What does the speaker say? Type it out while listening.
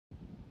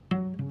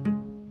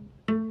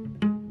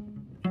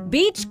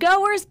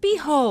Beachgoers,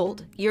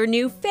 behold your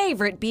new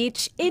favorite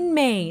beach in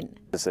Maine.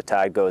 As the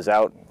tide goes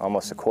out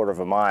almost a quarter of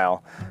a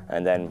mile,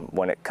 and then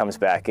when it comes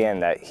back in,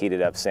 that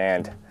heated up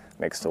sand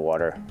makes the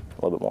water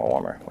a little bit more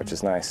warmer, which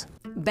is nice.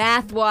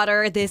 Bath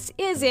water this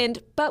isn't,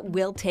 but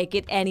we'll take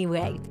it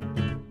anyway.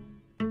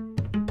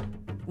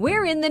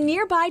 We're in the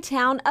nearby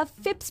town of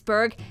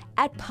Phippsburg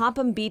at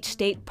Popham Beach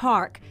State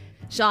Park.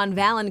 Sean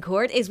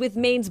Valancourt is with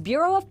Maine's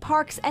Bureau of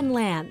Parks and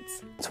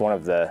Lands. It's one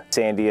of the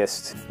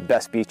sandiest,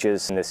 best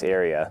beaches in this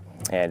area,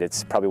 and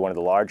it's probably one of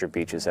the larger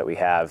beaches that we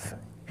have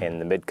in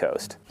the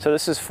mid-coast. So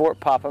this is Fort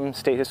Popham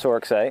State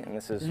Historic Site, and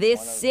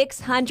this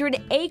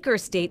 600-acre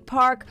state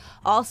park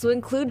also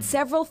includes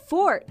several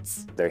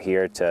forts. They're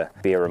here to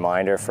be a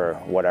reminder for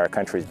what our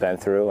country's been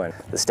through and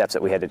the steps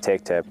that we had to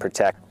take to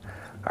protect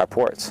our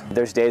ports.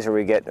 There's days where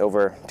we get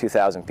over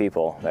 2,000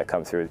 people that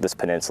come through this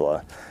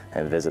peninsula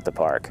and visit the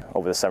park.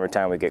 Over the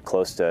summertime, we get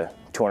close to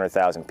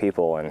 200,000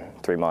 people in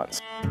 3 months.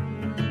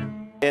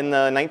 In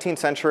the 19th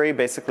century,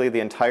 basically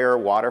the entire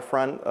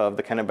waterfront of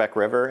the Kennebec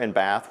River in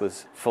Bath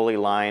was fully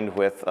lined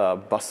with a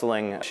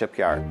bustling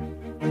shipyard.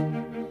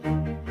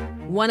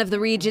 One of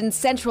the region's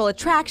central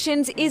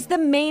attractions is the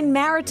Maine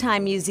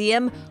Maritime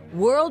Museum,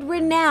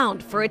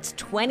 world-renowned for its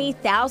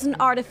 20,000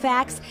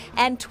 artifacts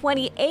and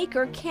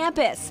 20-acre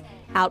campus.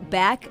 Out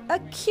back, a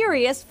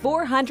curious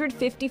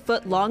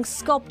 450-foot-long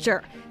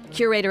sculpture.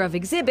 Curator of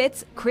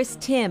exhibits, Chris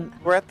Tim.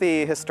 We're at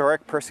the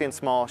historic Percy and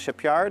Small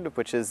Shipyard,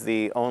 which is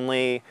the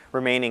only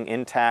remaining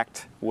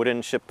intact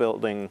wooden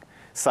shipbuilding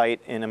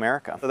site in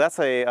America. So that's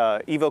a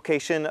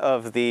evocation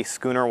of the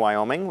schooner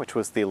Wyoming, which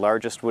was the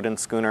largest wooden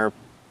schooner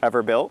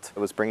ever built. It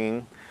was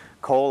bringing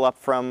coal up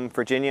from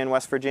Virginia and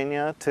West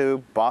Virginia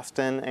to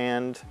Boston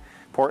and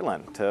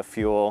Portland to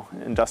fuel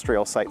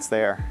industrial sites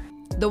there.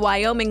 The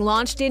Wyoming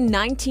launched in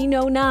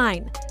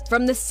 1909.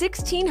 From the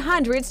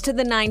 1600s to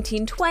the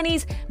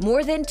 1920s,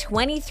 more than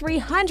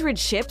 2,300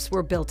 ships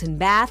were built in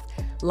Bath.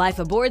 Life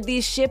aboard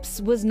these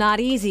ships was not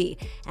easy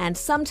and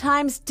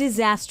sometimes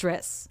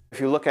disastrous.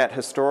 If you look at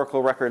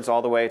historical records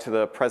all the way to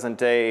the present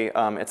day,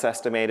 it's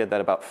estimated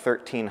that about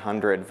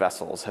 1,300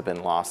 vessels have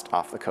been lost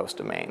off the coast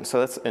of Maine. So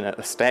that's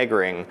a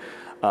staggering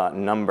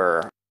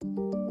number.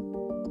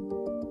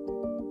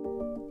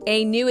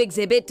 A new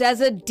exhibit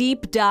does a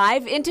deep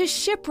dive into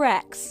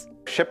shipwrecks.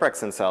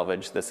 Shipwrecks and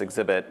Salvage, this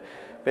exhibit,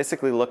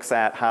 basically looks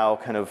at how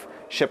kind of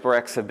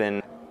shipwrecks have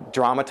been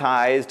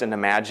dramatized and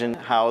imagined,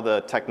 how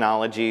the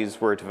technologies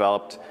were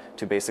developed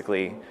to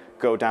basically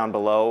go down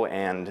below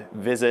and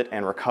visit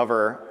and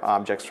recover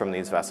objects from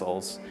these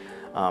vessels.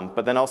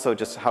 But then also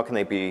just how can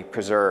they be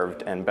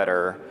preserved and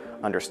better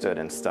understood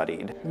and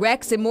studied.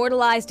 Wrecks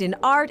immortalized in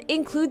art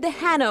include the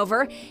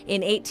Hanover.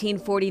 In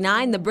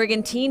 1849, the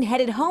brigantine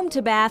headed home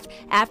to Bath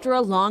after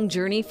a long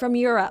journey from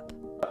Europe.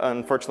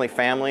 Unfortunately,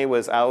 family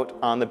was out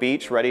on the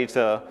beach ready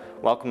to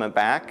welcome it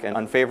back, and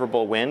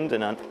unfavorable wind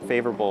and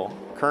unfavorable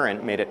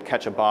current made it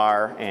catch a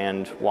bar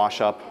and wash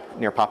up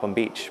near Popham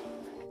Beach.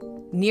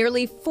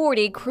 Nearly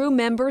 40 crew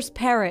members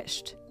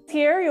perished.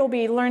 Here you'll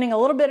be learning a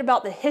little bit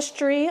about the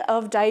history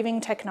of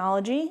diving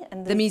technology.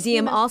 And the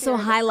museum also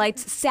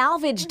highlights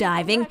salvage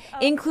diving,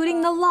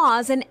 including the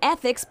laws and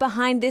ethics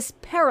behind this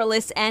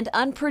perilous and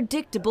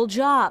unpredictable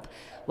job.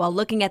 While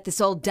looking at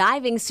this old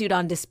diving suit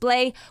on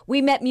display,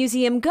 we met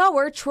museum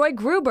goer Troy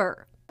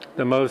Gruber.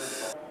 The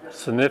most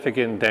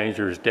significant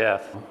danger is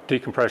death.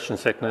 Decompression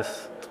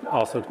sickness,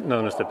 also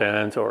known as the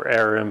bends or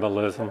air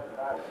embolism.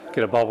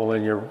 Get a bubble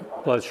in your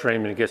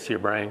bloodstream and it gets to your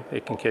brain,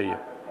 it can kill you.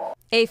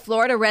 A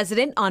Florida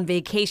resident on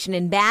vacation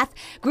in Bath,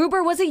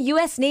 Gruber was a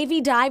U.S.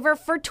 Navy diver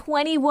for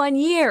 21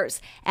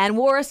 years and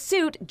wore a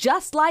suit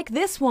just like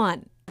this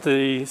one.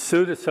 The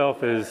suit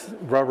itself is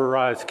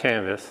rubberized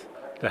canvas.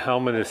 The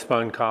helmet is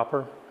spun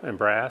copper and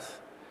brass,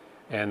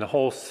 and the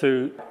whole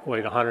suit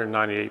weighed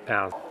 198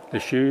 pounds. The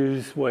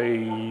shoes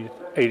weighed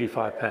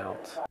 85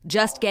 pounds.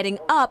 Just getting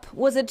up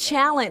was a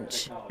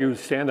challenge. You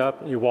stand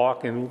up, you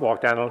walk, and walk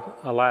down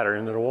a ladder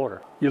into the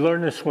water. You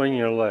learn to swing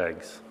your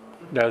legs.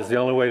 That was the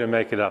only way to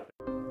make it up.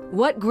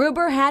 What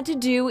Gruber had to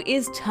do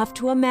is tough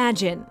to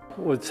imagine.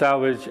 Would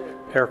salvage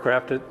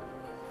aircraft that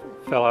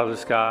fell out of the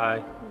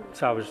sky,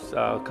 salvaged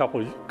a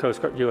couple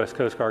U.S.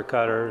 Coast Guard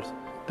cutters.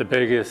 The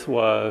biggest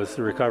was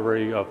the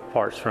recovery of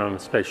parts from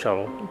Space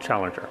Shuttle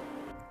Challenger.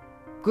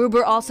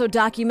 Gruber also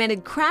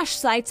documented crash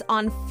sites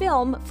on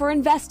film for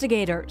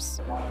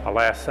investigators. Our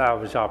last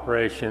salvage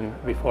operation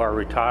before I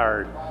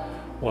retired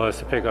was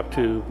to pick up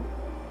two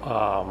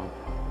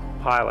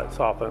pilots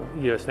off a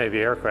U.S. Navy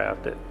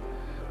aircraft that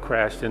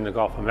crashed in the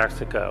Gulf of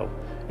Mexico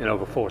in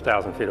over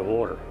 4,000 feet of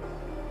water,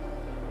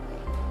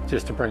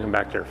 just to bring them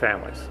back to their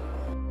families.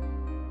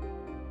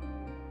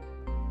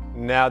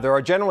 Now, there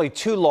are generally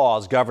two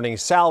laws governing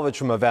salvage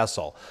from a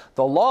vessel.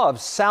 The law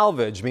of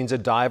salvage means a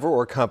diver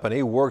or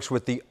company works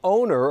with the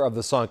owner of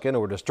the sunken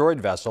or destroyed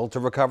vessel to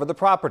recover the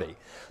property.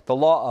 The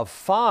law of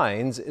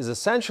fines is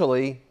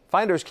essentially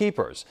finders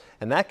keepers,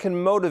 and that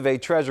can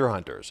motivate treasure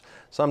hunters.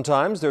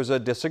 Sometimes there's a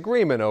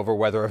disagreement over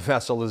whether a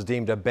vessel is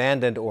deemed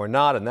abandoned or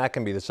not, and that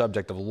can be the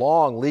subject of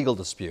long legal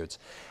disputes.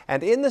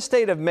 And in the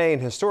state of Maine,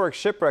 historic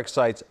shipwreck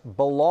sites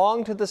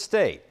belong to the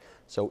state.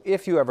 So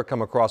if you ever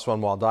come across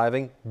one while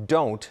diving,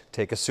 don't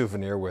take a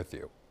souvenir with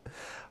you.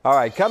 All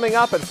right, coming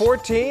up at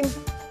 14,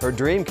 her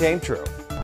dream came true.